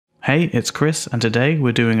Hey, it's Chris, and today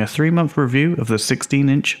we're doing a 3-month review of the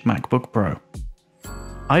 16-inch MacBook Pro.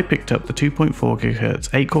 I picked up the 2.4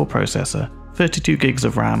 GHz 8-core processor, 32 gigs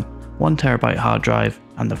of RAM, 1TB hard drive,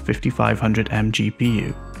 and the 5500M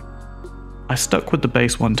GPU. I stuck with the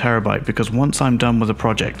base 1TB because once I'm done with a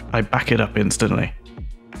project, I back it up instantly.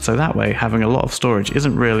 So that way, having a lot of storage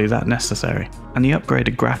isn't really that necessary, and the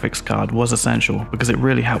upgraded graphics card was essential because it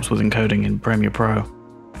really helps with encoding in Premiere Pro.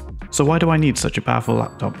 So why do I need such a powerful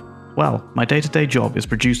laptop? Well, my day-to-day job is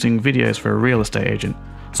producing videos for a real estate agent,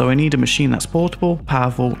 so I need a machine that's portable,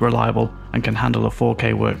 powerful, reliable, and can handle a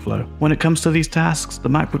 4K workflow. When it comes to these tasks, the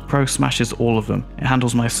MacBook Pro smashes all of them. It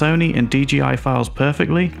handles my Sony and DJI files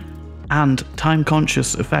perfectly, and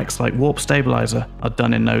time-conscious effects like warp stabilizer are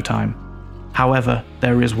done in no time. However,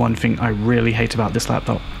 there is one thing I really hate about this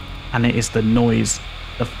laptop, and it is the noise.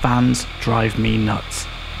 The fans drive me nuts.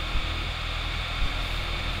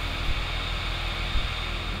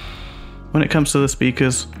 When it comes to the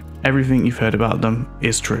speakers, everything you've heard about them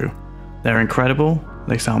is true. They're incredible,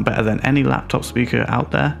 they sound better than any laptop speaker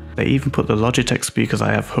out there. They even put the Logitech speakers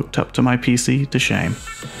I have hooked up to my PC to shame.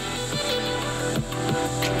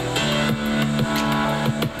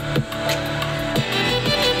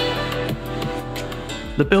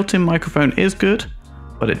 The built-in microphone is good,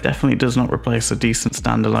 but it definitely does not replace a decent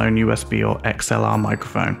standalone USB or XLR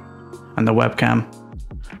microphone. And the webcam,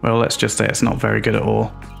 well, let's just say it's not very good at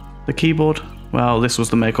all. The keyboard, well, this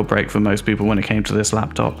was the make or break for most people when it came to this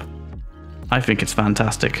laptop. I think it's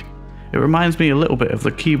fantastic. It reminds me a little bit of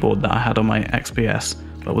the keyboard that I had on my XPS,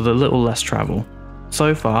 but with a little less travel.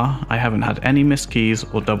 So far, I haven't had any missed keys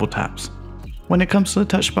or double taps. When it comes to the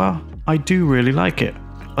touch bar, I do really like it,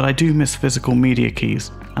 but I do miss physical media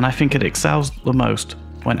keys, and I think it excels the most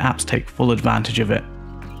when apps take full advantage of it.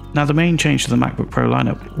 Now, the main change to the MacBook Pro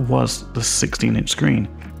lineup was the 16-inch screen.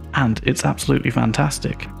 And it's absolutely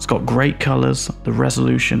fantastic. It's got great colors, the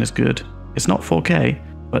resolution is good. It's not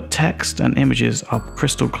 4K, but text and images are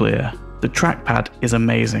crystal clear. The trackpad is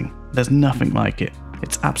amazing. There's nothing like it.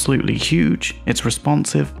 It's absolutely huge, it's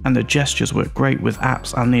responsive, and the gestures work great with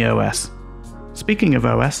apps and the OS. Speaking of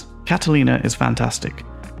OS, Catalina is fantastic.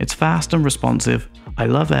 It's fast and responsive. I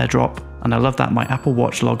love AirDrop, and I love that my Apple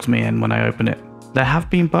Watch logs me in when I open it. There have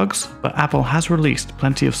been bugs, but Apple has released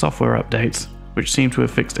plenty of software updates which seem to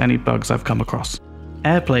have fixed any bugs I've come across.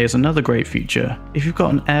 AirPlay is another great feature. If you've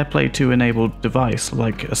got an AirPlay 2 enabled device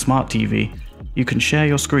like a smart TV, you can share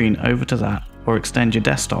your screen over to that or extend your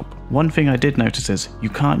desktop. One thing I did notice is you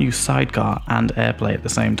can't use Sidecar and AirPlay at the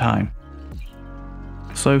same time.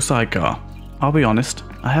 So Sidecar. I'll be honest,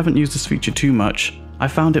 I haven't used this feature too much. I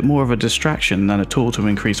found it more of a distraction than a tool to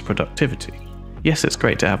increase productivity. Yes, it's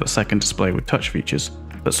great to have a second display with touch features,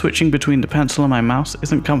 but switching between the pencil and my mouse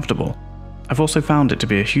isn't comfortable. I've also found it to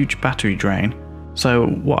be a huge battery drain, so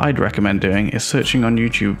what I'd recommend doing is searching on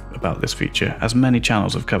YouTube about this feature, as many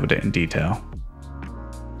channels have covered it in detail.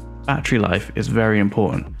 Battery life is very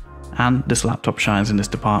important, and this laptop shines in this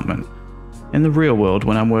department. In the real world,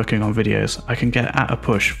 when I'm working on videos, I can get at a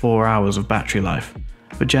push 4 hours of battery life.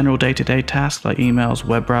 For general day-to-day tasks like emails,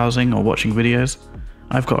 web browsing, or watching videos,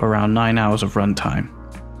 I've got around 9 hours of runtime.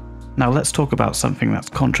 Now let's talk about something that's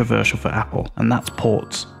controversial for Apple, and that's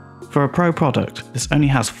ports. For a Pro product, this only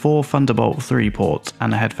has 4 Thunderbolt 3 ports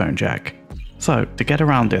and a headphone jack. So, to get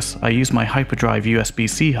around this, I used my Hyperdrive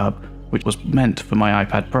USB-C hub, which was meant for my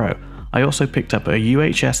iPad Pro. I also picked up a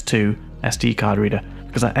UHS-2 SD card reader,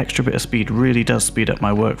 because that extra bit of speed really does speed up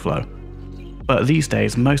my workflow. But these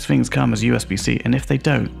days, most things come as USB-C, and if they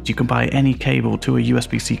don't, you can buy any cable to a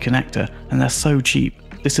USB-C connector, and they're so cheap.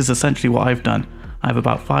 This is essentially what I've done. I have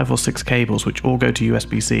about 5 or 6 cables which all go to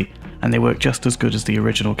USB-C, and they work just as good as the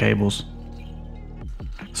original cables.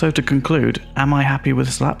 So to conclude, am I happy with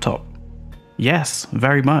this laptop? Yes,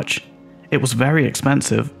 very much. It was very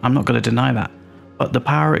expensive, I'm not going to deny that, but the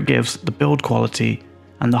power it gives, the build quality,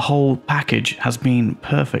 and the whole package has been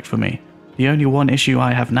perfect for me. The only one issue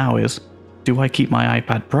I have now is, do I keep my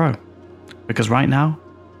iPad Pro? Because right now,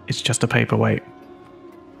 it's just a paperweight.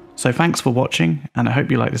 So thanks for watching, and I hope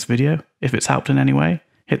you like this video. If it's helped in any way,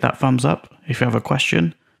 hit that thumbs up. If you have a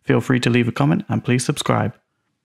question, feel free to leave a comment, and please subscribe.